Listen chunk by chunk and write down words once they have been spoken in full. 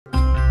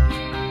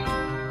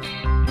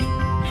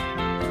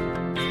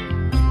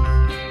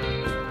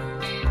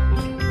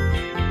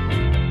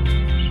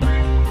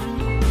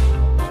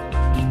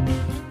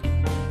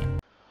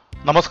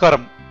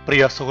നമസ്കാരം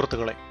പ്രിയ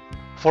സുഹൃത്തുക്കളെ,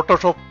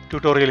 ഫോട്ടോഷോപ്പ്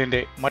ട്യൂട്ടോറിയലിൻ്റെ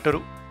മറ്റൊരു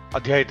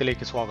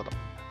അധ്യായത്തിലേക്ക് സ്വാഗതം.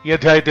 ഈ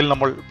അധ്യായത്തിൽ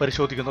നമ്മൾ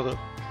പരിശോധിക്കുന്നത്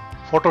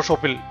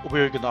ഫോട്ടോഷോപ്പിൽ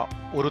ഉപയോഗിക്കുന്ന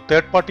ഒരു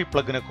തേർഡ് പാർട്ടി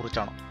പ്ലഗിനെ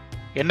കുറിച്ചാണ്.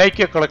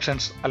 NIK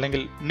കളക്ഷൻസ്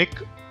അല്ലെങ്കിൽ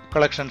നിക്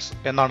കളക്ഷൻസ്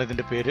എന്നാണ്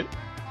ഇതിൻ്റെ പേര്.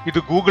 ഇത്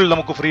ഗൂഗിൾ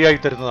നമുക്ക് ഫ്രീ ആയി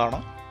തരുന്നതാണ്.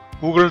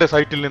 ഗൂഗിളിൻ്റെ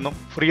സൈറ്റിൽ നിന്നും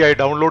ഫ്രീ ആയി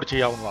ഡൗൺലോഡ്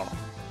ചെയ്യാവുന്നതാണ്.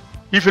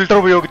 ഈ ഫിൽറ്റർ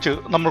ഉപയോഗിച്ച്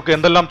നമുക്ക്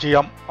എന്തെല്ലാം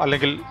ചെയ്യാം,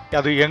 അല്ലെങ്കിൽ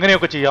അത്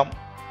എങ്ങനെയൊക്കെ ചെയ്യാം,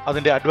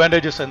 അതിൻ്റെ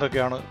അഡ്വാൻറ്റേജസ്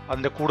എന്തൊക്കെയാണ്,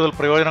 അതിൻ്റെ കൂടുതൽ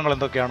പ്രയോജനങ്ങൾ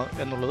എന്തൊക്കെയാണ്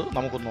എന്നുള്ളത്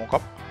നമുക്ക്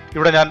നോക്കാം.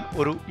 ഇവിടെ ഞാൻ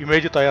ഒരു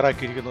ഇമേജ്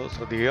തയ്യാറാക്കിയിരിക്കുന്നത്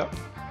ശ്രദ്ധിക്കുക.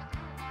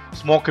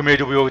 സ്മോക്ക്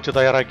ഇമേജ് ഉപയോഗിച്ച്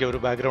തയ്യാറാക്കിയ ഒരു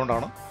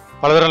ബാക്ക്ഗ്രൗണ്ടാണ്.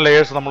 പലതരം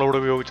ലെയേഴ്സ് നമ്മളിവിടെ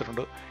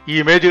ഉപയോഗിച്ചിട്ടുണ്ട്. ഈ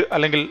ഇമേജ്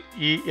അല്ലെങ്കിൽ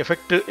ഈ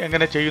എഫക്റ്റ്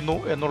എങ്ങനെ ചെയ്യുന്നു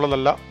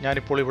എന്നുള്ളതല്ല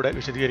ഞാനിപ്പോൾ ഇവിടെ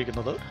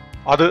വിശദീകരിക്കുന്നത്.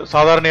 അത്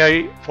സാധാരണയായി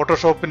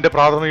ഫോട്ടോഷോപ്പിൻ്റെ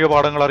പ്രാഥമിക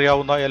പാഠങ്ങൾ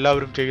അറിയാവുന്ന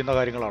എല്ലാവരും ചെയ്യുന്ന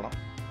കാര്യങ്ങളാണ്.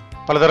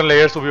 പലതരം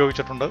ലെയേഴ്സ്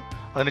ഉപയോഗിച്ചിട്ടുണ്ട്.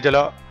 അതിന് ചില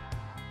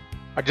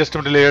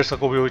അഡ്ജസ്റ്റ്മെൻറ്റ്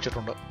ലെയേഴ്സൊക്കെ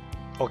ഉപയോഗിച്ചിട്ടുണ്ട്.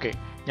 ഓക്കെ,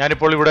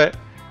 ഞാനിപ്പോൾ ഇവിടെ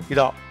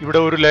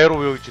ഒരു ലെയർ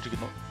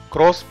ഉപയോഗിച്ചിരിക്കുന്നു.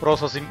 ക്രോസ്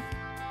പ്രോസസ്സിംഗ്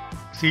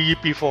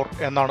CEP4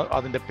 എന്നാണ്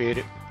അതിൻ്റെ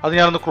പേര്. അത്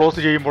ഞാനൊന്ന് ക്ലോസ്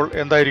ചെയ്യുമ്പോൾ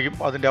എന്തായിരിക്കും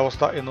അതിൻ്റെ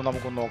അവസ്ഥ എന്ന്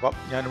നമുക്കൊന്ന് നോക്കാം.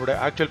 ഞാനിവിടെ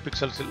ആക്ച്വൽ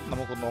പിക്സൽസിൽ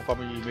നമുക്കൊന്ന് നോക്കാം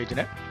ഈ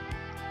ഇമേജിനെ.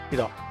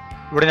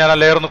 ഇവിടെ ഞാൻ ആ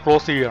ലെയർ ഒന്ന്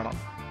ക്ലോസ് ചെയ്യുകയാണ്.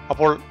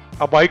 അപ്പോൾ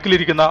ആ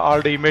ബൈക്കിലിരിക്കുന്ന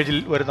ആളുടെ ഇമേജിൽ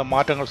വരുന്ന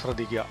മാറ്റങ്ങൾ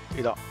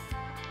ശ്രദ്ധിക്കുക.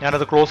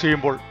 ഞാനത് ക്ലോസ്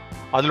ചെയ്യുമ്പോൾ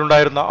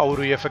അതിലുണ്ടായിരുന്ന ആ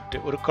ഒരു എഫക്റ്റ്,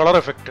 ഒരു കളർ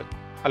എഫക്റ്റ്,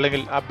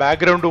 അല്ലെങ്കിൽ ആ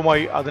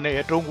ബാക്ക്ഗ്രൗണ്ടുമായി അതിനെ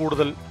ഏറ്റവും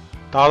കൂടുതൽ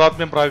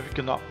താതാത്മ്യം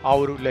പ്രാപിക്കുന്ന ആ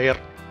ഒരു ലെയർ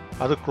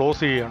അത്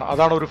ക്ലോസ് ചെയ്യുകയാണ്.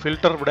 അതാണ് ഒരു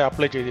ഫിൽറ്റർ ഇവിടെ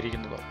അപ്ലൈ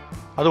ചെയ്തിരിക്കുന്നത്.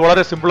 അത്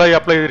വളരെ സിമ്പിളായി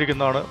അപ്ലൈ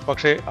ചെയ്തിരിക്കുന്നതാണ്.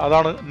 പക്ഷേ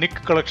അതാണ് നിക്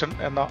കളക്ഷൻ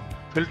എന്ന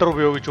ഫിൽറ്റർ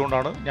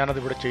ഉപയോഗിച്ചുകൊണ്ടാണ്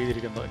ഞാനതിവിടെ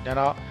ചെയ്തിരിക്കുന്നത്. ഞാൻ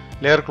ആ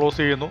ലെയർ ക്ലോസ്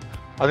ചെയ്യുന്നു,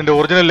 അതിൻ്റെ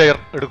ഒറിജിനൽ ലെയർ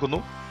എടുക്കുന്നു,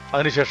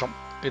 അതിനുശേഷം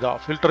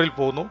ഫിൽറ്ററിൽ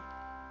പോകുന്നു.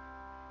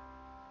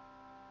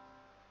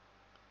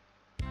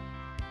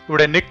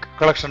 ഇവിടെ നിക്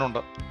കളക്ഷൻ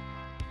ഉണ്ട്.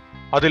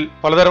 അതിൽ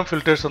പലതരം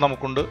ഫിൽറ്റേഴ്സ്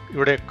നമുക്കുണ്ട്.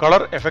 ഇവിടെ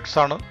കളർ എഫക്ട്സ്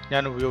ആണ്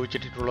ഞാൻ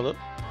ഉപയോഗിച്ചിട്ടുള്ളത്.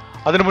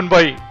 അതിനു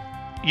മുൻപായി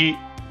ഈ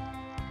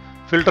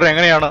ഫിൽറ്റർ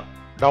എങ്ങനെയാണ്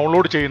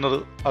ഡൗൺലോഡ് ചെയ്യുന്നത്,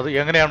 അത്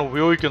എങ്ങനെയാണ്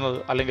ഉപയോഗിക്കുന്നത്,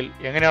 അല്ലെങ്കിൽ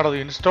എങ്ങനെയാണ് അത്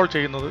ഇൻസ്റ്റാൾ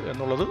ചെയ്യുന്നത്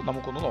എന്നുള്ളത്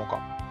നമുക്കൊന്ന്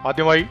നോക്കാം.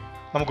 ആദ്യമായി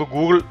നമുക്ക്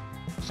ഗൂഗിൾ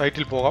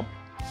സൈറ്റിൽ പോകാം.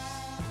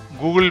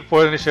 ഗൂഗിളിൽ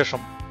പോയതിനു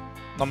ശേഷം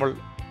നമ്മൾ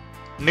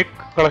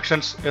നിക്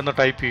കളക്ഷൻസ് എന്ന്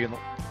ടൈപ്പ് ചെയ്യുന്നു.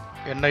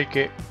 NIK,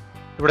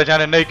 ഇവിടെ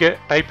ഞാൻ NIK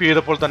ടൈപ്പ്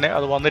ചെയ്തപ്പോൾ തന്നെ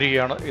അത്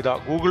വന്നിരിക്കുകയാണ്.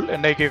 ഗൂഗിൾ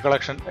NIK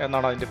കളക്ഷൻ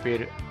എന്നാണ് അതിൻ്റെ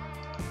പേര്.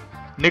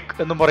 നിക്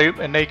എന്നും പറയും,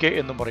 NIK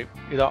എന്നും പറയും.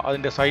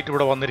 അതിൻ്റെ സൈറ്റ്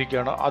ഇവിടെ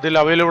വന്നിരിക്കുകയാണ്. അതിൽ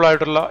അവൈലബിൾ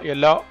ആയിട്ടുള്ള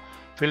എല്ലാ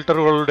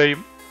ഫിൽറ്ററുകളുടെയും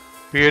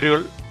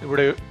പേരുകൾ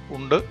ഇവിടെ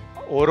ഉണ്ട്.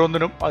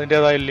 ഓരോന്നിനും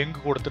അതിൻ്റേതായ ലിങ്ക്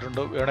കൊടുത്തിട്ടുണ്ട്.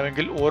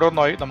 വേണമെങ്കിൽ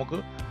ഓരോന്നായി നമുക്ക്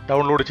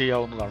ഡൗൺലോഡ്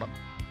ചെയ്യാവുന്നതാണ്.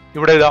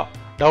 ഇവിടെ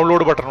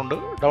ഡൗൺലോഡ് ബട്ടൺ ഉണ്ട്.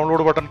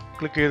 ഡൗൺലോഡ് ബട്ടൺ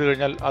ക്ലിക്ക് ചെയ്ത്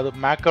കഴിഞ്ഞാൽ അത്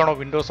മാക് ആണോ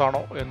വിൻഡോസ്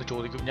ആണോ എന്ന്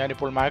ചോദിക്കും.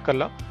 ഞാനിപ്പോൾ മാക്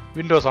അല്ല,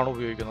 വിൻഡോസ് ആണ്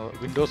ഉപയോഗിക്കുന്നത്.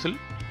 വിൻഡോസിൽ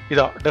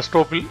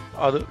ഡെസ്ക്ടോപ്പിൽ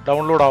അത്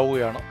ഡൗൺലോഡ്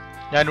ആവുകയാണ്.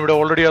 ഞാനിവിടെ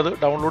ഓൾറെഡി അത്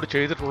ഡൗൺലോഡ്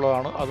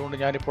ചെയ്തിട്ടുള്ളതാണ്. അതുകൊണ്ട്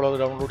ഞാനിപ്പോൾ അത്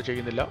ഡൗൺലോഡ്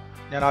ചെയ്യുന്നില്ല.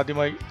 ഞാൻ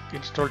ആദ്യമായി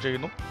ഇൻസ്റ്റാൾ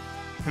ചെയ്യുന്നു.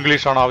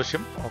 ഇംഗ്ലീഷാണ്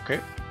ആവശ്യം. ഓക്കെ,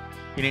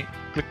 ഇനി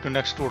ക്ലിക്ക് ടു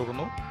നെക്സ്റ്റ്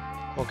കൊടുക്കുന്നു.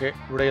 ഓക്കെ,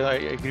 ഇവിടെ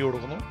എഗ്രി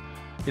കൊടുക്കുന്നു.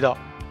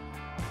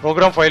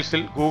 Programme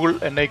ഫയൽസിൽ Google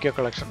NIK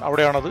collection,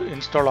 അവിടെയാണത്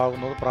install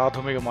ആകുന്നത്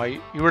പ്രാഥമികമായി.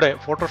 ഇവിടെ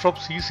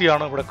ഫോട്ടോഷോപ്പ് CC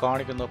ആണ് ഇവിടെ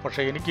കാണിക്കുന്നത്.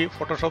 പക്ഷേ എനിക്ക്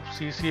ഫോട്ടോഷോപ്പ്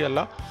CC അല്ല,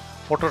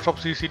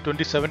 ഫോട്ടോഷോപ്പ് CC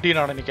 2017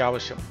 ആണ് എനിക്ക്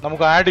ആവശ്യം.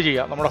 നമുക്ക് ആഡ്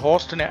ചെയ്യാം, നമ്മുടെ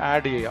ഹോസ്റ്റിനെ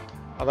ആഡ് ചെയ്യാം.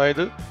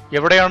 അതായത്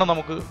എവിടെയാണ്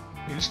നമുക്ക്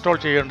ഇൻസ്റ്റാൾ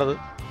ചെയ്യേണ്ടത്,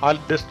 ആ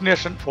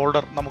ഡെസ്റ്റിനേഷൻ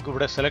ഫോൾഡർ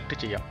നമുക്കിവിടെ സെലക്ട്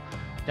ചെയ്യാം.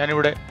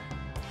 ഞാനിവിടെ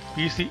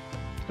PC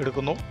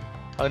എടുക്കുന്നു.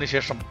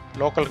 അതിനുശേഷം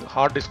ലോക്കൽ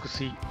ഹാർഡ് ഡിസ്ക്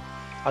C,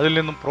 അതിൽ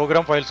നിന്നും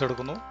പ്രോഗ്രാം ഫയൽസ്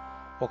എടുക്കുന്നു.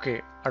 ഓക്കെ,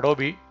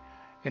 അഡോബി,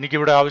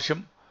 എനിക്കിവിടെ ആവശ്യം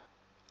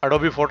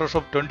അഡോബി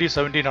ഫോട്ടോഷോപ്പ്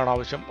 2017 ആണ്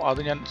ആവശ്യം. അത്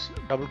ഞാൻ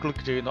ഡബിൾ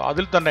ക്ലിക്ക് ചെയ്യുന്നു.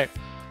 അതിൽ തന്നെ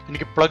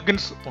എനിക്ക്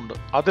പ്ലഗിൻസ് ഉണ്ട്.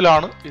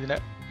 അതിലാണ് ഇതിനെ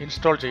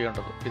ഇൻസ്റ്റാൾ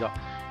ചെയ്യേണ്ടത്.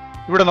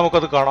 ഇവിടെ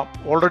നമുക്കത് കാണാം.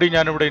 ഓൾറെഡി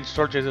ഞാനിവിടെ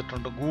ഇൻസ്റ്റാൾ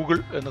ചെയ്തിട്ടുണ്ട്. ഗൂഗിൾ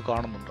എന്ന്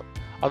കാണുന്നുണ്ട്.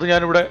 അത്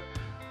ഞാനിവിടെ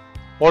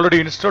ഓൾറെഡി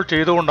ഇൻസ്റ്റാൾ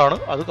ചെയ്തുകൊണ്ടാണ്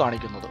അത്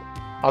കാണിക്കുന്നത്.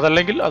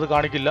 അതല്ലെങ്കിൽ അത്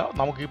കാണിക്കില്ല.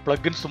 നമുക്ക് ഈ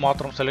പ്ലഗിൻസ്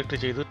മാത്രം സെലക്ട്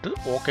ചെയ്തിട്ട്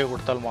ഓക്കെ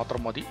കൊടുത്താൽ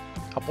മാത്രം മതി.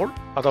 അപ്പോൾ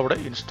അതവിടെ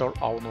ഇൻസ്റ്റാൾ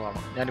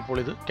ആവുന്നതാണ്. ഞാനിപ്പോൾ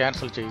ഇത്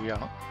ക്യാൻസൽ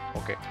ചെയ്യുകയാണ്.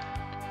 ഓക്കെ,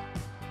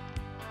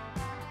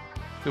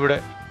 ഇവിടെ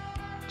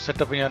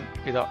സെറ്റപ്പ് ഞാൻ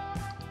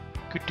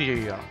ക്വിറ്റ്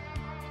ചെയ്യുകയാണ്.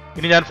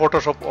 ഇനി ഞാൻ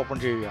ഫോട്ടോഷോപ്പ് ഓപ്പൺ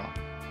ചെയ്യുകയാണ്.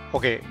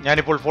 ഓക്കെ,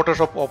 ഞാനിപ്പോൾ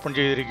ഫോട്ടോഷോപ്പ് ഓപ്പൺ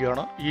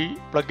ചെയ്തിരിക്കുകയാണ്. ഈ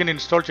പ്ലഗിൻ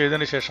ഇൻസ്റ്റാൾ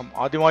ചെയ്തതിന് ശേഷം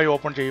ആദ്യമായി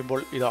ഓപ്പൺ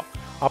ചെയ്യുമ്പോൾ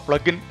ആ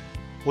പ്ലഗിൻ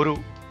ഒരു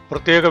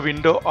പ്രത്യേക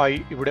വിൻഡോ ആയി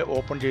ഇവിടെ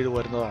ഓപ്പൺ ചെയ്ത്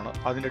വരുന്നതാണ്.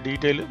 അതിൻ്റെ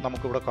ഡീറ്റെയിൽ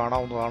നമുക്കിവിടെ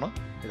കാണാവുന്നതാണ്.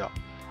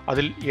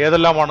 അതിൽ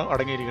ഏതെല്ലാമാണ്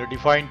അടങ്ങിയിരിക്കുന്നത്: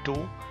 define 2,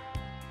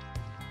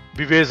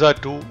 വിവേസ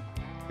 2,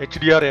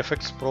 HDR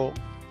FX Pro,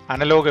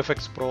 analogue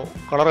FX Pro,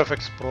 colour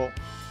FX Pro,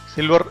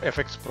 silver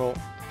FX Pro,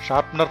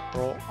 sharpener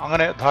Pro,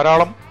 അങ്ങനെ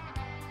ധാരാളം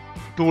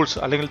ടൂൾസ്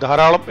അല്ലെങ്കിൽ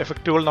ധാരാളം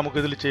എഫക്റ്റുകൾ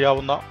നമുക്കിതിൽ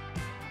ചെയ്യാവുന്ന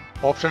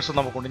ഓപ്ഷൻസ്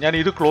നമുക്കുണ്ട്. ഞാൻ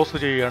ഇത് ക്ലോസ്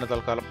ചെയ്യുകയാണ്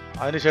തൽക്കാലം.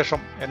 അതിനുശേഷം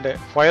എൻ്റെ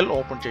ഫയൽ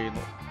ഓപ്പൺ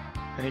ചെയ്യുന്നു.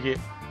 എനിക്ക്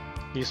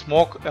ഈ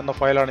സ്മോക്ക് എന്ന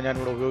ഫയലാണ്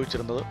ഞാനിവിടെ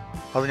ഉപയോഗിച്ചിരുന്നത്.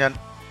 അത് ഞാൻ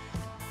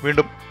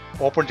വീണ്ടും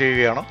ഓപ്പൺ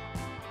ചെയ്യുകയാണ്.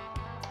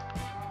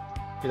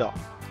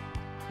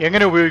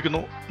 എങ്ങനെ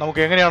ഉപയോഗിക്കുന്നു, നമുക്ക്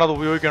എങ്ങനെയാണ് അത്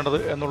ഉപയോഗിക്കേണ്ടത്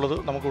എന്നുള്ളത്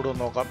നമുക്കിവിടെ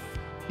നോക്കാം.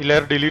 ഈ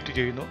ലെയർ ഡിലീറ്റ്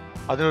ചെയ്യുന്നു.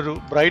 അതിനൊരു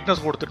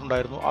ബ്രൈറ്റ്നസ്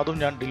കൊടുത്തിട്ടുണ്ടായിരുന്നു, അതും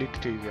ഞാൻ ഡിലീറ്റ്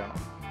ചെയ്യുകയാണ്.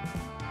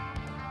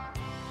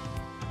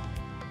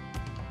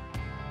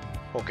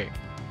 ഓക്കെ,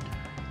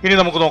 ഇനി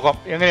നമുക്ക് നോക്കാം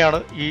എങ്ങനെയാണ്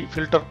ഈ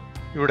ഫിൽറ്റർ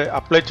ഇവിടെ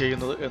അപ്ലൈ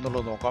ചെയ്യുന്നത്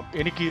എന്നുള്ളത് നോക്കാം.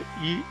 എനിക്ക്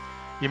ഈ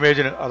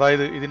ഇമേജിന്,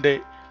 അതായത് ഇതിൻ്റെ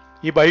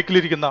ഈ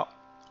ബൈക്കിലിരിക്കുന്ന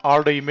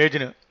ആളുടെ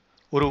ഇമേജിന്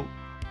ഒരു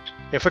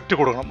എഫക്റ്റ്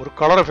കൊടുക്കണം, ഒരു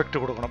കളർ എഫക്റ്റ്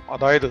കൊടുക്കണം.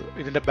 അതായത്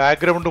ഇതിൻ്റെ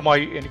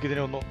ബാക്ക്ഗ്രൗണ്ടുമായി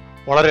എനിക്കിതിനെ ഒന്ന്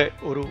വളരെ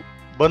ഒരു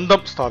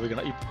ബന്ധം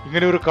സ്ഥാപിക്കണം.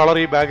 ഇങ്ങനെ ഒരു കളർ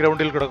ഈ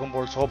ബാക്ക്ഗ്രൗണ്ടിൽ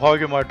കിടക്കുമ്പോൾ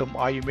സ്വാഭാവികമായിട്ടും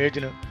ആ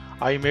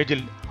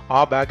ഇമേജിൽ ആ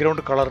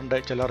ബാക്ക്ഗ്രൗണ്ട് കളറിൻ്റെ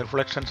ചില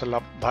റിഫ്ലക്ഷൻസ്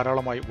എല്ലാം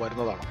ധാരാളമായി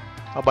വരുന്നതാണ്.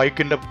 ആ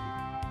ബൈക്കിൻ്റെ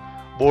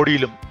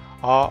ബോഡിയിലും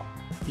ആ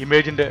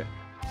ഇമേജിൻ്റെ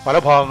പല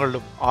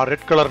ഭാഗങ്ങളിലും ആ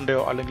റെഡ്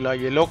കളറിൻ്റെയോ അല്ലെങ്കിൽ ആ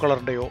യെല്ലോ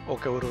കളറിൻ്റെയോ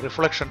ഒക്കെ ഒരു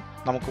റിഫ്ലക്ഷൻ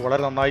നമുക്ക്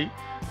വളരെ നന്നായി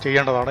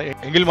ചെയ്യേണ്ടതാണ്.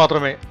 എങ്കിൽ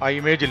മാത്രമേ ആ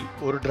ഇമേജിൽ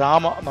ഒരു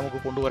ഡ്രാമ നമുക്ക്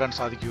കൊണ്ടുവരാൻ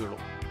സാധിക്കുകയുള്ളൂ,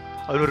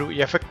 അതിനൊരു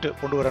എഫക്റ്റ്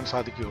കൊണ്ടുവരാൻ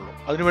സാധിക്കുകയുള്ളൂ.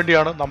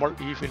 അതിനുവേണ്ടിയാണ് നമ്മൾ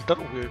ഈ ഫിൽറ്റർ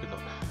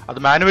ഉപയോഗിക്കുന്നത്. അത്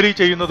മാനുവലി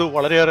ചെയ്യുന്നത്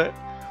വളരെയേറെ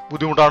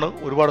ബുദ്ധിമുട്ടാണ്,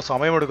 ഒരുപാട്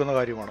സമയമെടുക്കുന്ന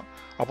കാര്യമാണ്.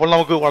 അപ്പോൾ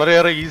നമുക്ക്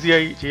വളരെയേറെ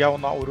ഈസിയായി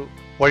ചെയ്യാവുന്ന ഒരു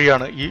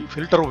വഴിയാണ് ഈ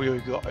ഫിൽറ്റർ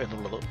ഉപയോഗിക്കുക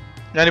എന്നുള്ളത്.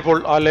 ഞാനിപ്പോൾ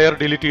ആ ലെയർ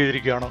ഡിലീറ്റ്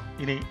ചെയ്തിരിക്കുകയാണ്.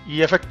 ഇനി ഈ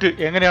എഫക്റ്റ്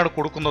എങ്ങനെയാണ്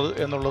കൊടുക്കുന്നത്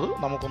എന്നുള്ളത്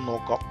നമുക്കൊന്ന്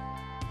നോക്കാം.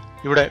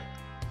 ഇവിടെ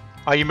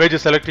ആ ഇമേജ്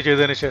സെലക്ട്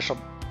ചെയ്തതിന് ശേഷം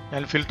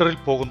ഞാൻ ഫിൽറ്ററിൽ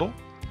പോകുന്നു,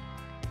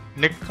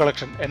 നിക്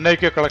കളക്ഷൻ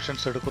NIK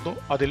കളക്ഷൻസ് എടുക്കുന്നു.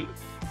 അതിൽ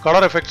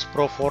കളർ എഫക്ട്സ്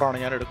Pro 4 ആണ്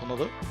ഞാൻ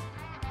എടുക്കുന്നത്.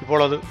 ഇപ്പോൾ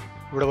അത്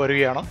ഇവിടെ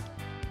വരികയാണ്.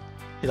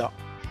 ഇതാ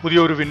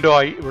പുതിയൊരു വിൻഡോ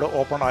ആയി ഇവിടെ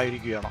ഓപ്പൺ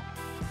ആയിരിക്കുകയാണ്.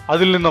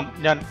 അതിൽ നിന്നും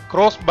ഞാൻ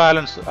ക്രോസ്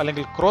ബാലൻസ്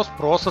അല്ലെങ്കിൽ ക്രോസ്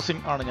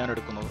പ്രോസസ്സിംഗ് ആണ് ഞാൻ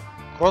എടുക്കുന്നത്.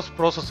 ക്രോസ്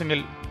പ്രോസസ്സിങ്ങിൽ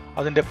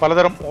അതിൻ്റെ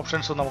പലതരം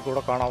ഓപ്ഷൻസ്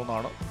നമുക്കിവിടെ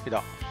കാണാവുന്നതാണ്.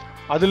 ഇതാ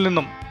അതിൽ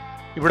നിന്നും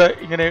ഇവിടെ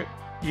ഇങ്ങനെ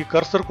ഈ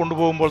കർസർ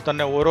കൊണ്ടുപോകുമ്പോൾ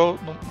തന്നെ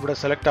ഓരോന്നും ഇവിടെ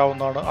സെലക്ട്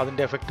ആവുന്നതാണ്.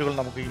 അതിൻ്റെ എഫക്റ്റുകൾ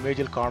നമുക്ക്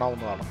ഇമേജിൽ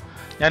കാണാവുന്നതാണ്.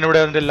 ഞാനിവിടെ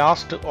അതിൻ്റെ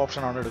ലാസ്റ്റ്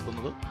ഓപ്ഷനാണ്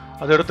എടുക്കുന്നത്.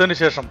 അതെടുത്തതിന്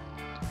ശേഷം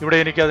ഇവിടെ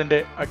എനിക്ക് അതിൻ്റെ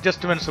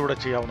അഡ്ജസ്റ്റ്മെൻറ്റ്സ് ഇവിടെ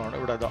ചെയ്യാവുന്നതാണ്.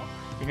 ഇവിടെ ഇതാ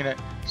ഇങ്ങനെ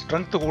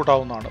സ്ട്രെങ്ത്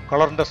കൂട്ടാവുന്നതാണ്.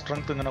 കളറിൻ്റെ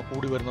സ്ട്രെങ്ത് ഇങ്ങനെ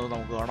കൂടി വരുന്നത്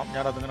നമുക്ക് കാണാം.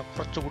 ഞാനതിങ്ങനെ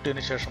കുറച്ച്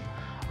കൂട്ടിയതിന് ശേഷം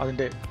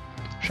അതിൻ്റെ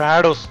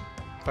ഷാഡോസ്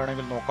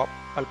വേണമെങ്കിൽ നോക്കാം,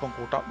 അല്പം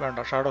കൂട്ടാം. വേണ്ട,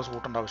 ഷാഡോസ്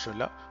കൂട്ടേണ്ട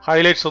ആവശ്യമില്ല.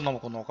 ഹൈലൈറ്റ്സും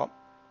നമുക്ക് നോക്കാം.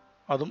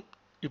 അതും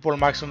ഇപ്പോൾ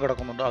മാക്സിമം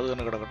കിടക്കുന്നുണ്ട്, അത്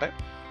തന്നെ കിടക്കട്ടെ.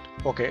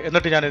 ഓക്കെ,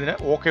 എന്നിട്ട് ഞാനിതിനെ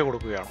ഓക്കെ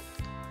കൊടുക്കുകയാണ്.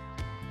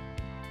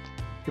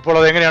 ഇപ്പോൾ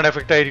അതെങ്ങനെയാണ്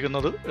എഫക്റ്റ്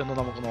ആയിരിക്കുന്നത് എന്ന്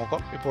നമുക്ക്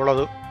നോക്കാം. ഇപ്പോൾ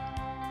അത്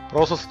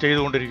പ്രോസസ്സ്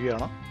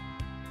ചെയ്തുകൊണ്ടിരിക്കുകയാണ്.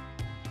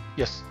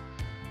 യെസ്,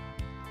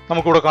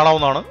 നമുക്കിവിടെ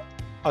കാണാവുന്നതാണ്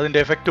അതിൻ്റെ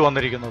എഫക്റ്റ്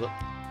വന്നിരിക്കുന്നത്.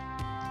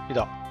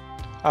 ഇതാ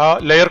ആ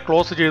ലെയർ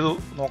ക്ലോസ് ചെയ്തു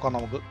നോക്കാം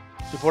നമുക്ക്.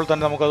 ഇപ്പോൾ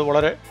തന്നെ നമുക്കത്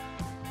വളരെ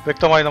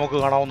വ്യക്തമായി നമുക്ക്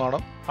കാണാവുന്നതാണ്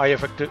ആ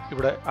എഫക്റ്റ്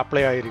ഇവിടെ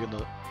അപ്ലൈ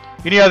ആയിരിക്കുന്നത്.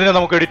 ഇനി അതിനെ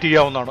നമുക്ക് എഡിറ്റ്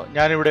ചെയ്യാവുന്നതാണ്.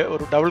 ഞാനിവിടെ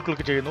ഒരു ഡബിൾ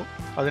ക്ലിക്ക് ചെയ്യുന്നു,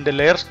 അതിൻ്റെ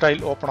ലെയർ സ്റ്റൈൽ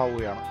ഓപ്പൺ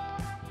ആവുകയാണ്.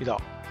 ഇതാ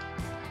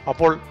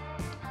അപ്പോൾ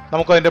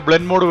നമുക്കതിൻ്റെ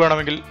ബ്ലെൻഡ് മോഡ്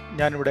വേണമെങ്കിൽ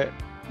ഞാനിവിടെ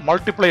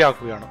മൾട്ടിപ്ലൈ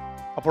ആക്കുകയാണ്.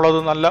 അപ്പോൾ അത്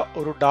നല്ല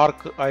ഒരു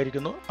ഡാർക്ക്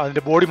ആയിരിക്കുന്നു.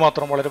 അതിൻ്റെ ബോഡി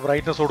മാത്രം വളരെ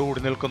ബ്രൈറ്റ്നസോട്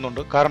കൂടി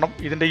നിൽക്കുന്നുണ്ട്. കാരണം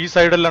ഇതിൻ്റെ ഈ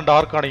സൈഡെല്ലാം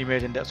ഡാർക്കാണ്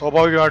ഇമേജിൻ്റെ.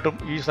 സ്വാഭാവികമായിട്ടും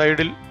ഈ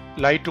സൈഡിൽ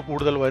ലൈറ്റ്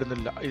കൂടുതൽ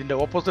വരുന്നില്ല. ഇതിൻ്റെ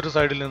ഓപ്പോസിറ്റ്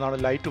സൈഡിൽ നിന്നാണ്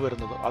ലൈറ്റ്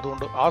വരുന്നത്.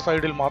 അതുകൊണ്ട് ആ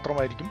സൈഡിൽ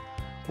മാത്രമായിരിക്കും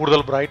കൂടുതൽ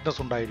ബ്രൈറ്റ്നസ്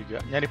ഉണ്ടായിരിക്കുക.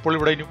 ഞാനിപ്പോൾ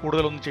ഇവിടെ ഇനി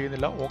കൂടുതലൊന്നും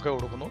ചെയ്യുന്നില്ല, ഓക്കെ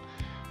കൊടുക്കുന്നു.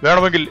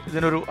 വേണമെങ്കിൽ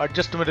ഇതിനൊരു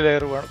അഡ്ജസ്റ്റ്മെൻറ്റ്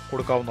ലെയർ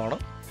കൊടുക്കാവുന്നതാണ്.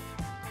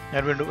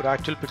 ഞാൻ വീണ്ടും ഒരു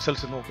ആക്ച്വൽ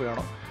പിക്സൽസ്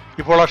നോക്കുകയാണ്.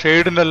 ഇപ്പോൾ ആ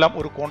ഷെയ്ഡിനെല്ലാം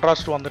ഒരു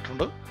കോൺട്രാസ്റ്റ്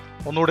വന്നിട്ടുണ്ട്.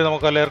 ഒന്നുകൂടി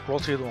നമുക്ക് ആ ലെയർ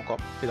ക്ലോസ് ചെയ്ത് നോക്കാം.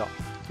 ഇതാ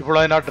ഇപ്പോൾ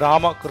അതിന് ആ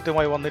ഡ്രാമ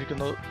കൃത്യമായി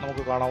വന്നിരിക്കുന്നത്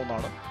നമുക്ക്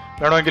കാണാവുന്നതാണ്.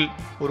 വേണമെങ്കിൽ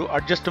ഒരു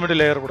അഡ്ജസ്റ്റ്മെൻറ്റ്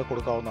ലെയർ ഇവിടെ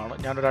കൊടുക്കാവുന്നതാണ്.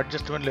 ഞാനൊരു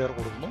അഡ്ജസ്റ്റ്മെൻറ്റ് ലെയർ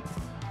കൊടുക്കുന്നു.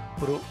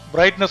 ഒരു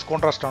ബ്രൈറ്റ്നസ്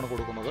കോൺട്രാസ്റ്റ് ആണ്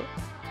കൊടുക്കുന്നത്.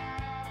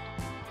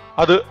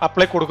 അത്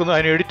അപ്ലൈ കൊടുക്കുന്നത്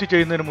അതിന് എഡിറ്റ്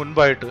ചെയ്യുന്നതിന്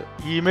മുൻപായിട്ട്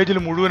ഈ ഇമേജിൽ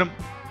മുഴുവനും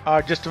ആ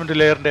അഡ്ജസ്റ്റ്മെൻറ്റ്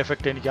ലെയറിൻ്റെ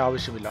എഫക്റ്റ് എനിക്ക്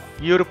ആവശ്യമില്ല.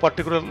 ഈ ഒരു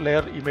പർട്ടിക്കുലർ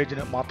ലെയർ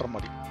ഇമേജിന് മാത്രം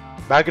മതി,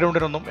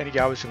 ബാക്ക്ഗ്രൗണ്ടിനൊന്നും എനിക്ക്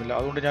ആവശ്യമില്ല.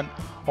 അതുകൊണ്ട് ഞാൻ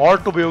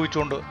ഓൾട്ട്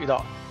ഉപയോഗിച്ചുകൊണ്ട് ഇതാ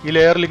ഈ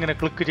ലെയറിൽ ഇങ്ങനെ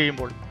ക്ലിക്ക്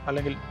ചെയ്യുമ്പോൾ,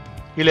 അല്ലെങ്കിൽ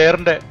ഈ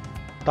ലെയറിൻ്റെ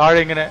താഴെ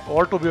ഇങ്ങനെ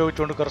ഓൾട്ട്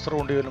ഉപയോഗിച്ചുകൊണ്ട് കർസർ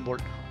കൊണ്ടുവരുമ്പോൾ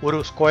ഒരു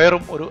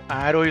സ്ക്വയറും ഒരു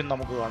ആരോയും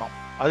നമുക്ക് കാണാം.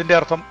 അതിൻ്റെ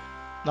അർത്ഥം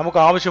നമുക്ക്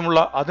ആവശ്യമുള്ള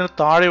അതിന്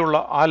താഴെയുള്ള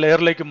ആ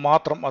ലെയറിലേക്ക്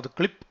മാത്രം അത്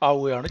ക്ലിപ്പ്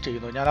ആവുകയാണ്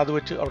ചെയ്യുന്നത്. ഞാൻ അത്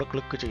വെച്ച് അവിടെ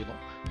ക്ലിക്ക് ചെയ്യുന്നു.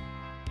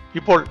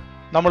 ഇപ്പോൾ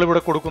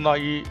നമ്മളിവിടെ കൊടുക്കുന്ന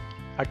ഈ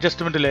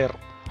അഡ്ജസ്റ്റ്മെൻറ്റ് ലെയർ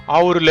ആ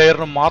ഒരു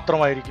ലെയറിന്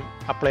മാത്രമായിരിക്കും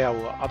അപ്ലൈ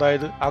ആവുക.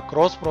 അതായത് ആ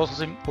ക്രോസ്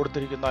പ്രോസസ്സിംഗ്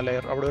കൊടുത്തിരിക്കുന്ന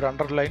ലെയർ, അവിടെ ഒരു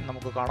അണ്ടർലൈൻ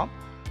നമുക്ക് കാണാം.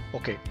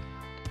 ഓക്കെ,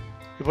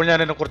 ഇപ്പോൾ ഞാൻ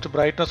ഇതിനെ കുറച്ച്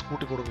ബ്രൈറ്റ്നസ്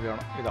കൂട്ടി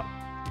കൊടുക്കുകയാണ്. ഇതാ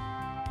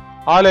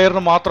ആ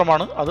ലെയറിന്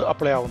മാത്രമാണ് അത്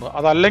അപ്ലൈ ആവുന്നത്.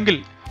 അതല്ലെങ്കിൽ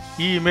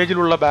ഈ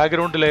ഇമേജിലുള്ള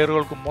ബാക്ക്ഗ്രൗണ്ട്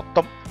ലെയറുകൾക്ക്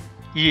മൊത്തം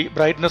ഈ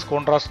brightness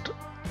contrast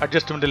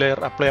adjustment layer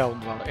apply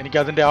ആവുന്നതാണ്. എനിക്ക്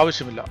അതിൻ്റെ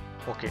ആവശ്യമില്ല.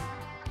 ഓക്കെ,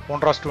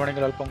 കോൺട്രാസ്റ്റ്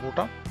വേണമെങ്കിൽ അല്പം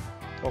കൂട്ടാം.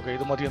 ഓക്കെ,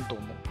 ഇത് മതിയെന്ന്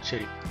തോന്നുന്നു.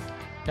 ശരി,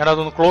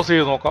 ഞാനതൊന്ന് ക്ലോസ്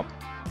ചെയ്ത് നോക്കാം.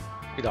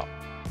 ഇതാ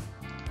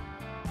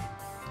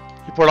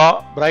ഇപ്പോൾ ആ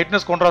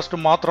ബ്രൈറ്റ്നസ് കോൺട്രാസ്റ്റ്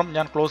മാത്രം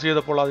ഞാൻ ക്ലോസ്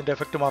ചെയ്തപ്പോൾ അതിൻ്റെ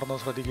എഫക്റ്റ് മാറുന്നത്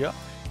ശ്രദ്ധിക്കുക.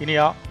 ഇനി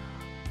ആ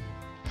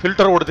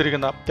ഫിൽറ്റർ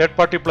കൊടുത്തിരിക്കുന്ന തേർഡ്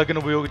പാർട്ടി പ്ലഗിൻ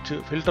ഉപയോഗിച്ച്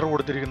ഫിൽറ്റർ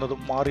കൊടുത്തിരിക്കുന്നതും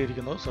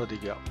മാറിയിരിക്കുന്നത്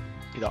ശ്രദ്ധിക്കുക.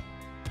 ഇതാ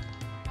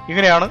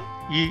ഇങ്ങനെയാണ്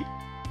ഈ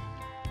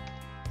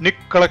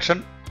നിക് കളക്ഷൻ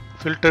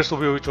ഫിൽറ്റേഴ്സ്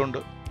ഉപയോഗിച്ചുകൊണ്ട്,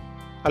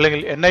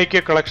 അല്ലെങ്കിൽ NIK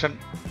collection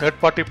third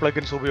party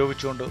plugins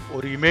ഉപയോഗിച്ചുകൊണ്ട്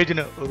ഒരു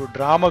ഇമേജിന് ഒരു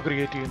ഡ്രാമ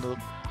ക്രിയേറ്റ്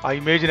ചെയ്യുന്നതും ആ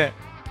ഇമേജിനെ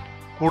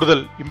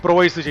കൂടുതൽ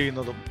ഇംപ്രവൈസ്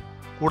ചെയ്യുന്നതും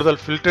കൂടുതൽ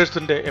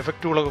ഫിൽറ്റേഴ്സിൻ്റെ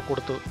എഫക്റ്റുകളൊക്കെ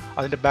കൊടുത്ത്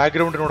അതിൻ്റെ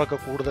ബാക്ക്ഗ്രൗണ്ടിനോടൊക്കെ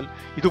കൂടുതൽ.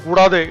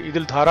 ഇതുകൂടാതെ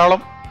ഇതിൽ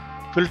ധാരാളം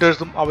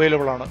ഫിൽറ്റേഴ്സും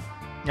അവൈലബിൾ ആണ്.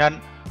 ഞാൻ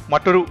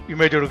മറ്റൊരു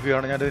ഇമേജ്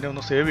എടുക്കുകയാണ്. ഞാനിതിനെ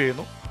ഒന്ന് സേവ്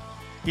ചെയ്യുന്നു.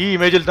 ഈ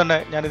ഇമേജിൽ തന്നെ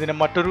ഞാനിതിനെ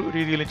മറ്റൊരു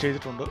രീതിയിലും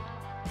ചെയ്തിട്ടുണ്ട്.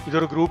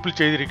 ഇതൊരു ഗ്രൂപ്പിൽ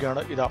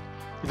ചെയ്തിരിക്കുകയാണ്. ഇതാ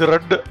ഇത്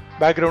റെഡ്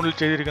ബാക്ക്ഗ്രൗണ്ടിൽ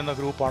ചെയ്തിരിക്കുന്ന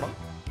ഗ്രൂപ്പാണ്.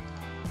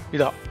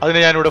 ഇതാ അതിനെ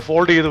ഞാനിവിടെ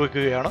ഫോൾഡ് ചെയ്ത്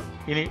വെക്കുകയാണ്.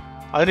 ഇനി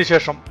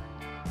അതിനുശേഷം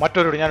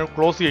ഞാൻ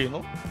ക്ലോസ്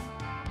ചെയ്യുന്നു.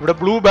 ഇവിടെ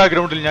ബ്ലൂ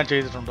ബാക്ക്ഗ്രൗണ്ടിൽ ഞാൻ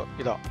ചെയ്തിട്ടുണ്ട്.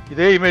 ഇതാ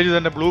ഇതേ ഇമേജ്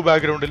തന്നെ ബ്ലൂ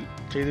ബാക്ക്ഗ്രൗണ്ടിൽ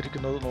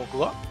ചെയ്തിരിക്കുന്നത്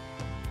നോക്കുക.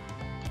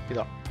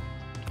 ഇതാ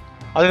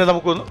അതിനെ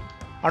നമുക്കൊന്ന്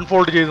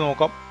അൺഫോൾഡ് ചെയ്ത്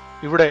നോക്കാം.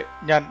 ഇവിടെ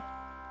ഞാൻ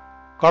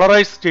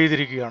കളറൈസ്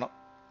ചെയ്തിരിക്കുകയാണ്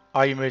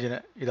ആ ഇമേജിനെ.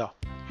 ഇതാ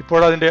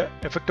ഇപ്പോഴതിൻ്റെ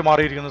എഫക്റ്റ്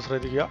മാറിയിരിക്കുന്നത്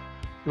ശ്രദ്ധിക്കുക.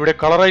 ഇവിടെ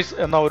കളറൈസ്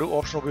എന്ന ഒരു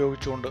ഓപ്ഷൻ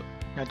ഉപയോഗിച്ചുകൊണ്ട്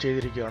ഞാൻ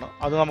ചെയ്തിരിക്കുകയാണ്.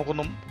 അത്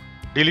നമുക്കൊന്നും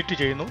ഡിലീറ്റ്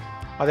ചെയ്യുന്നു.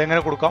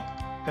 അതെങ്ങനെ കൊടുക്കാം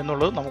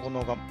എന്നുള്ളത് നമുക്കൊന്ന്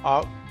നോക്കാം. ആ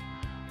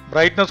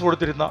ബ്രൈറ്റ്നസ്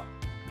കൊടുത്തിരുന്ന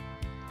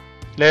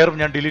ലെയർ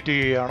ഞാൻ ഡിലീറ്റ്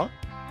ചെയ്യുകയാണ്.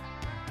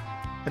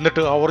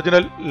 എന്നിട്ട് ആ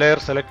ഒറിജിനൽ ലെയർ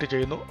സെലക്ട്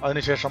ചെയ്യുന്നു.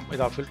 അതിനുശേഷം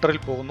ഇതാ ഫിൽറ്ററിൽ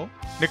പോകുന്നു,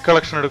 നിക്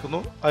കളക്ഷൻ എടുക്കുന്നു.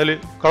 അതിൽ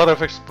കളർ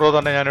എഫക്ട്സ് പ്രോ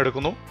തന്നെ ഞാൻ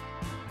എടുക്കുന്നു.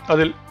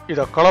 അതിൽ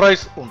ഇതാ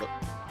കളറൈസ് ഉണ്ട്,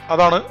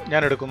 അതാണ്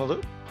ഞാൻ എടുക്കുന്നത്.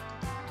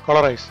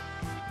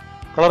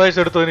 കളറൈസ്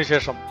എടുത്തതിന്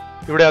ശേഷം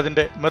ഇവിടെ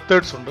അതിൻ്റെ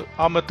മെത്തേഡ്സ് ഉണ്ട്.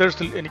 ആ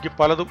മെത്തേഡ്സിൽ എനിക്ക്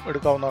പലതും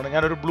എടുക്കാവുന്നതാണ്.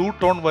 ഞാനൊരു ബ്ലൂ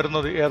ടോൺ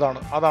വരുന്നത് ഏതാണ്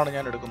അതാണ്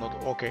ഞാൻ എടുക്കുന്നത്.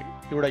 ഓക്കെ,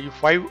 ഇവിടെ ഈ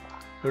 5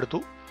 എടുത്തു.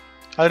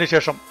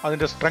 അതിനുശേഷം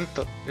അതിൻ്റെ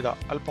സ്ട്രെങ്ത് ഇതാ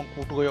അല്പം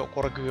കൂട്ടുകയോ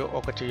കുറയ്ക്കുകയോ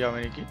ഒക്കെ ചെയ്യാം.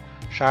 എനിക്ക്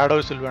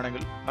ഷാഡോസിൽ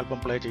വേണമെങ്കിൽ അല്പം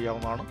പ്ലേ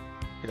ചെയ്യാവുന്നതാണ്.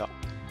 ഇതാ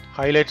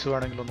ഹൈലൈറ്റ്സ്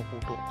വേണമെങ്കിൽ ഒന്ന്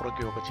കൂട്ടുകയോ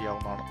കുറയ്ക്കുകയോ ഒക്കെ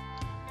ചെയ്യാവുന്നതാണ്.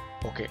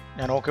 ഓക്കെ,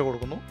 ഞാൻ ഓക്കെ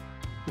കൊടുക്കുന്നു.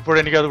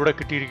 ഇപ്പോഴെനിക്കതിവിടെ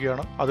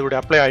കിട്ടിയിരിക്കുകയാണ്. അതിവിടെ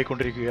അപ്ലൈ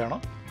ആയിക്കൊണ്ടിരിക്കുകയാണ്.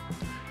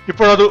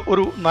 ഇപ്പോഴത്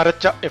ഒരു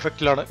നരച്ച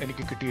എഫക്റ്റിലാണ്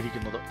എനിക്ക്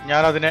കിട്ടിയിരിക്കുന്നത്.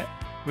 ഞാനതിനെ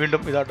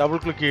വീണ്ടും ഇതാ ഡബിൾ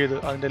ക്ലിക്ക് ചെയ്ത്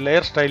അതിൻ്റെ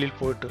ലെയർ സ്റ്റൈലിൽ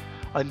പോയിട്ട്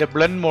അതിൻ്റെ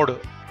ബ്ലെൻഡ് മോഡ്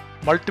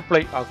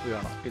മൾട്ടിപ്ലൈ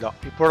ആക്കുകയാണ്. ഇതാ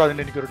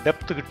ഇപ്പോഴതിന് എനിക്കൊരു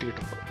ഡെപ്ത്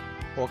കിട്ടിയിട്ടുണ്ട്.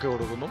 ഓക്കെ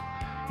കൊടുക്കുന്നു.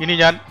 ഇനി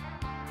ഞാൻ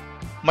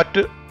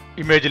മറ്റ്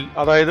ഇമേജിൽ,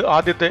 അതായത്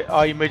ആദ്യത്തെ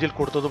ആ ഇമേജിൽ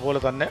കൊടുത്തതുപോലെ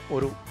തന്നെ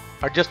ഒരു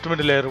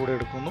അഡ്ജസ്റ്റ്മെൻറ്റ് ലെയർ ഇവിടെ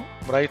എടുക്കുന്നു,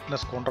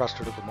 ബ്രൈറ്റ്നസ്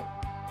കോൺട്രാസ്റ്റ് എടുക്കുന്നു.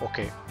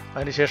 ഓക്കെ,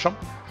 അതിനുശേഷം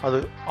അത്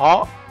ആ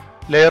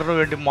ലെയറിന്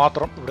വേണ്ടി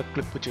മാത്രം ഇവിടെ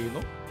ക്ലിപ്പ്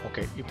ചെയ്യുന്നു.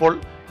 ഓക്കെ, ഇപ്പോൾ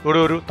ഇവിടെ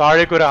ഒരു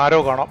താഴേക്ക് ഒരു ആരോ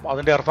കാണാം.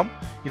 അതിൻ്റെ അർത്ഥം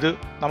ഇത്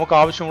നമുക്ക്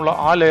ആവശ്യമുള്ള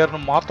ആ ലെയറിന്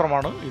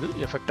മാത്രമാണ് ഇത്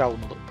എഫക്റ്റ്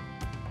ആവുന്നത്.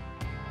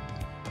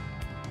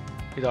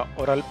 ഇതാ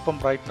ഒരല്പം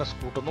ബ്രൈറ്റ്നസ്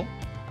കൂട്ടുന്നു,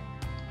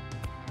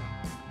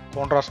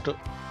 കോൺട്രാസ്റ്റ്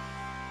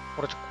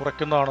കുറച്ച്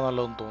കുറയ്ക്കുന്നതാണ്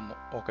നല്ലതെന്ന് തോന്നുന്നു.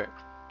 ഓക്കെ,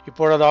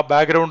 ഇപ്പോഴത് ആ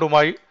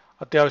ബാക്ക്ഗ്രൗണ്ടുമായി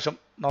അത്യാവശ്യം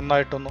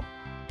നന്നായിട്ടൊന്ന്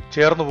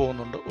ചേർന്ന്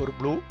പോകുന്നുണ്ട്. ഒരു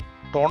ബ്ലൂ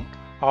ടോൺ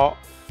ആ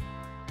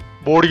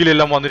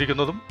ബോഡിയിലെല്ലാം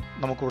വന്നിരിക്കുന്നതും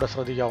നമുക്കിവിടെ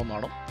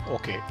ശ്രദ്ധിക്കാവുന്നതാണ്.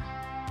 ഓക്കെ,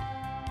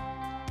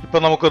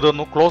 ഇപ്പം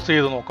നമുക്കിതൊന്ന് ക്ലോസ്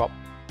ചെയ്ത് നോക്കാം.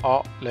 ആ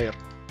ലെയർ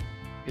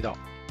ഇതാ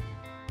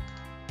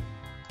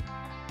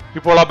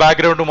ഇപ്പോൾ ആ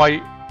ബാക്ക്ഗ്രൗണ്ടുമായി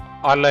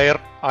ആ ലെയർ,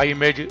 ആ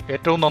ഇമേജ്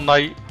ഏറ്റവും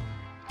നന്നായി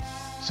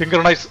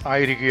സിങ്ക്രണൈസ്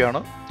ആയിരിക്കുകയാണ്,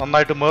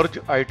 നന്നായിട്ട്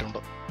മെർജ് ആയിട്ടുണ്ട്.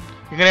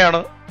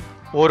 ഇങ്ങനെയാണ്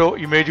ഓരോ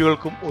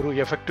ഇമേജുകൾക്കും ഒരു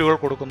എഫക്റ്റുകൾ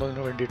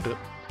കൊടുക്കുന്നതിന് വേണ്ടിയിട്ട്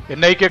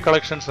NIK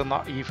കളക്ഷൻസ് എന്ന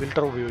ഈ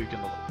ഫിൽറ്റർ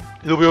ഉപയോഗിക്കുന്നത്.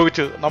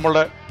 ഇതുപയോഗിച്ച്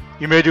നമ്മളുടെ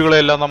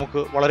ഇമേജുകളെല്ലാം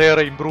നമുക്ക്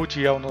വളരെയേറെ ഇമ്പ്രൂവ്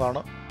ചെയ്യാവുന്നതാണ്.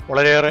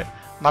 വളരെയേറെ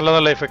നല്ല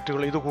നല്ല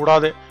എഫക്റ്റുകൾ.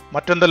 ഇതുകൂടാതെ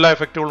മറ്റെന്തെല്ലാം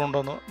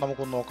എഫക്റ്റുകളുണ്ടെന്ന്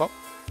നമുക്കൊന്ന് നോക്കാം.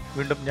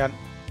 വീണ്ടും ഞാൻ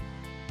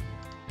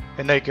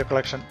NIK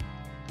കളക്ഷൻ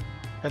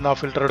എന്ന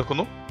ഫിൽറ്റർ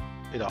എടുക്കുന്നു.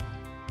 ഇതാ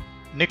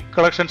നിക്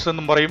കളക്ഷൻസ്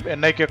എന്നും പറയും,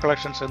 NIK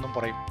കളക്ഷൻസ് എന്നും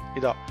പറയും.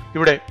 ഇതാ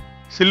ഇവിടെ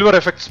സിൽവർ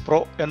എഫക്ട്സ് പ്രോ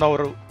എന്ന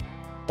ഒരു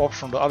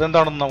ഓപ്ഷൻ ഉണ്ട്.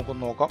 അതെന്താണെന്ന്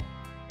നമുക്കൊന്ന് നോക്കാം.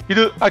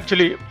 ഇത്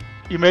ആക്ച്വലി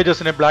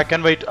ഇമേജസിനെ ബ്ലാക്ക്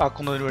ആൻഡ് വൈറ്റ്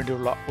ആക്കുന്നതിന്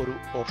വേണ്ടിയുള്ള ഒരു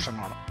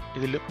ഓപ്ഷനാണ്.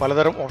 ഇതിൽ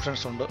പലതരം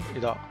ഓപ്ഷൻസ് ഉണ്ട്.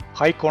 ഇതാ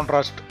ഹൈ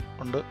കോൺട്രാസ്റ്റ്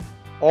ഉണ്ട്,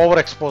 ഓവർ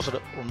എക്സ്പോസ്ഡ്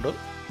ഉണ്ട്,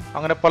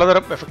 അങ്ങനെ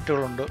പലതരം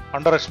എഫക്റ്റുകളുണ്ട്.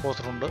 അണ്ടർ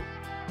എക്സ്പോസ്ഡ് ഉണ്ട്,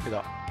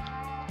 ഇതാ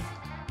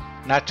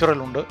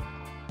നാച്ചുറൽ ഉണ്ട്.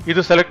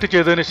 ഇത് സെലക്ട്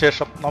ചെയ്തതിന്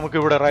ശേഷം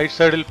നമുക്കിവിടെ റൈറ്റ്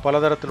സൈഡിൽ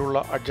പലതരത്തിലുള്ള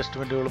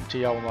അഡ്ജസ്റ്റ്മെൻറ്റുകളും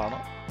ചെയ്യാവുന്നതാണ്.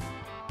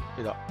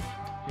 ഇതാ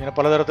ഇങ്ങനെ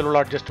പലതരത്തിലുള്ള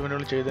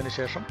അഡ്ജസ്റ്റ്മെൻറ്റുകൾ ചെയ്തതിന്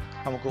ശേഷം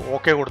നമുക്ക്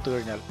ഓക്കെ കൊടുത്തു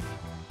കഴിഞ്ഞാൽ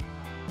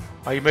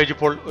ആ ഇമേജ്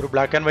ഇപ്പോൾ ഒരു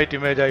ബ്ലാക്ക് ആൻഡ് വൈറ്റ്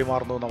ഇമേജായി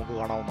മാറുന്നത് നമുക്ക്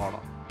കാണാവുന്നതാണ്.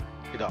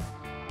 ഇതാ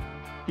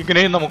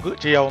ഇങ്ങനെയും നമുക്ക്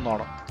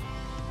ചെയ്യാവുന്നതാണ്.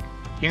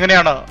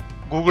 ഇങ്ങനെയാണ്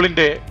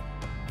ഗൂഗിളിൻ്റെ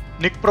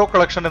നിക് പ്രോ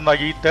കളക്ഷൻ എന്ന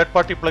ഈ തേർഡ്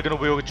പാർട്ടി പ്ലഗിൻ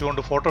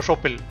ഉപയോഗിച്ചുകൊണ്ട്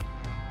ഫോട്ടോഷോപ്പിൽ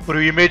ഒരു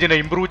ഇമേജിനെ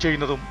ഇമ്പ്രൂവ്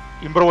ചെയ്യുന്നതും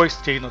ഇംപ്രവൈസ്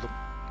ചെയ്യുന്നതും.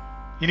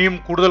 ഇനിയും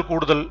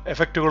കൂടുതൽ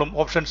എഫക്റ്റുകളും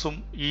ഓപ്ഷൻസും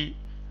ഈ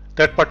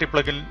തേർഡ് പാർട്ടി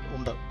പ്ലഗിൻ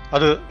ഉണ്ട്.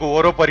 അത്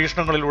ഓരോ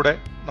പരീക്ഷണങ്ങളിലൂടെ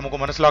നമുക്ക്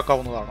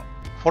മനസ്സിലാക്കാവുന്നതാണ്.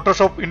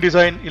 ഫോട്ടോഷോപ്പ്,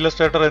 ഇൻഡിസൈൻ,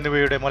 ഇല്ലസ്ട്രേറ്റർ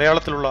എന്നിവയുടെ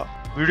മലയാളത്തിലുള്ള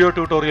വീഡിയോ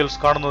ട്യൂട്ടോറിയൽസ്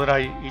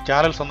കാണുന്നതിനായി ഈ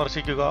ചാനൽ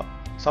സന്ദർശിക്കുക,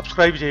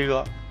 സബ്സ്ക്രൈബ് ചെയ്യുക,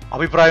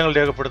 അഭിപ്രായങ്ങൾ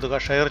രേഖപ്പെടുത്തുക,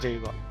 ഷെയർ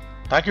ചെയ്യുക.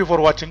 Thank you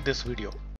for watching this video.